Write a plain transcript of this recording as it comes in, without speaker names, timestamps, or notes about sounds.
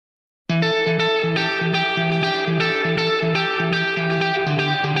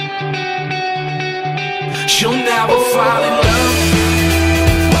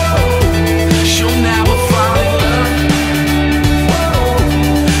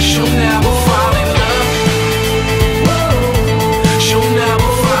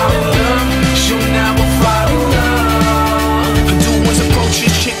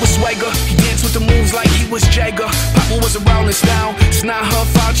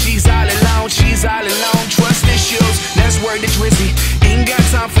She's all alone, trust issues, that's word to Drizzy. Ain't got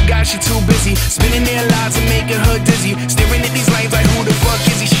time for God, she too busy spinning their lives and making her dizzy. Staring at these lanes like who the fuck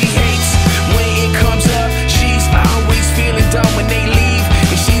is he? She hates when it comes up, she's always feeling dumb when they leave,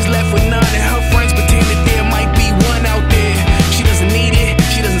 and she's left with none, and her friends pretend that there might be one out there. She doesn't need it,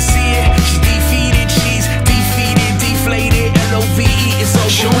 she doesn't see it, she's defeated, deflated, L-O-V-E is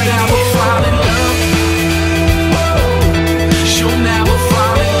overrated. She'll never fall in love. She'll never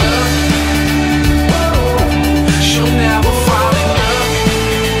fall in love. She'll never fall in love.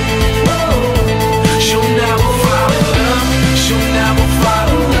 She'll never fall in love. She'll never fall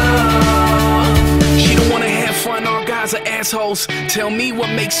in love. She don't wanna have fun, all guys are assholes. Tell me what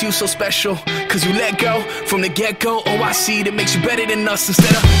makes you so special, cause you let go from the get-go. Oh, I see that makes you better than us.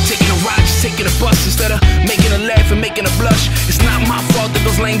 Instead of taking a ride, just taking a bus. Instead of making her laugh and making her blush. It's not my fault that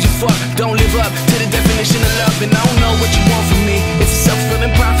those lames you fuck don't live up to the definition of love. And I don't know what you want from me, it's a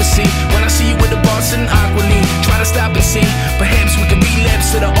self-fulfilling prophecy. When I see you with the boss and awkwardly try to stop and see, perhaps we can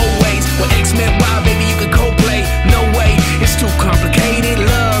relapse to the old ways where X meant Y, baby you could co-play. No way, it's too complicated.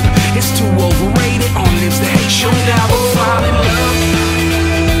 Love, it's too overrated. On lips that hate. She'll never fall in love.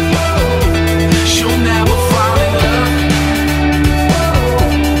 She'll never fall in love.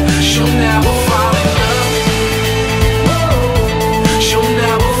 She'll never fall in love. She'll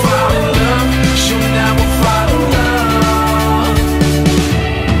never fall in love. She'll never fall in love.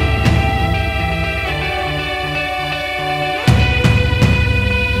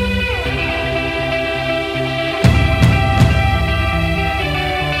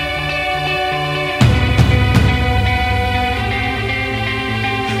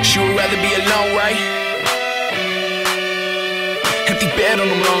 She would rather be alone, right? Empty bed on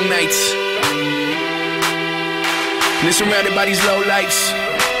them long nights, and it's surrounded by these low lights.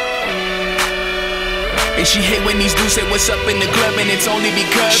 And she hate when these dudes say what's up in the club, and it's only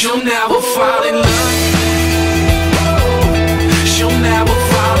because she'll never fall in love. She'll never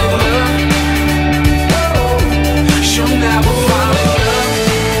fall in love.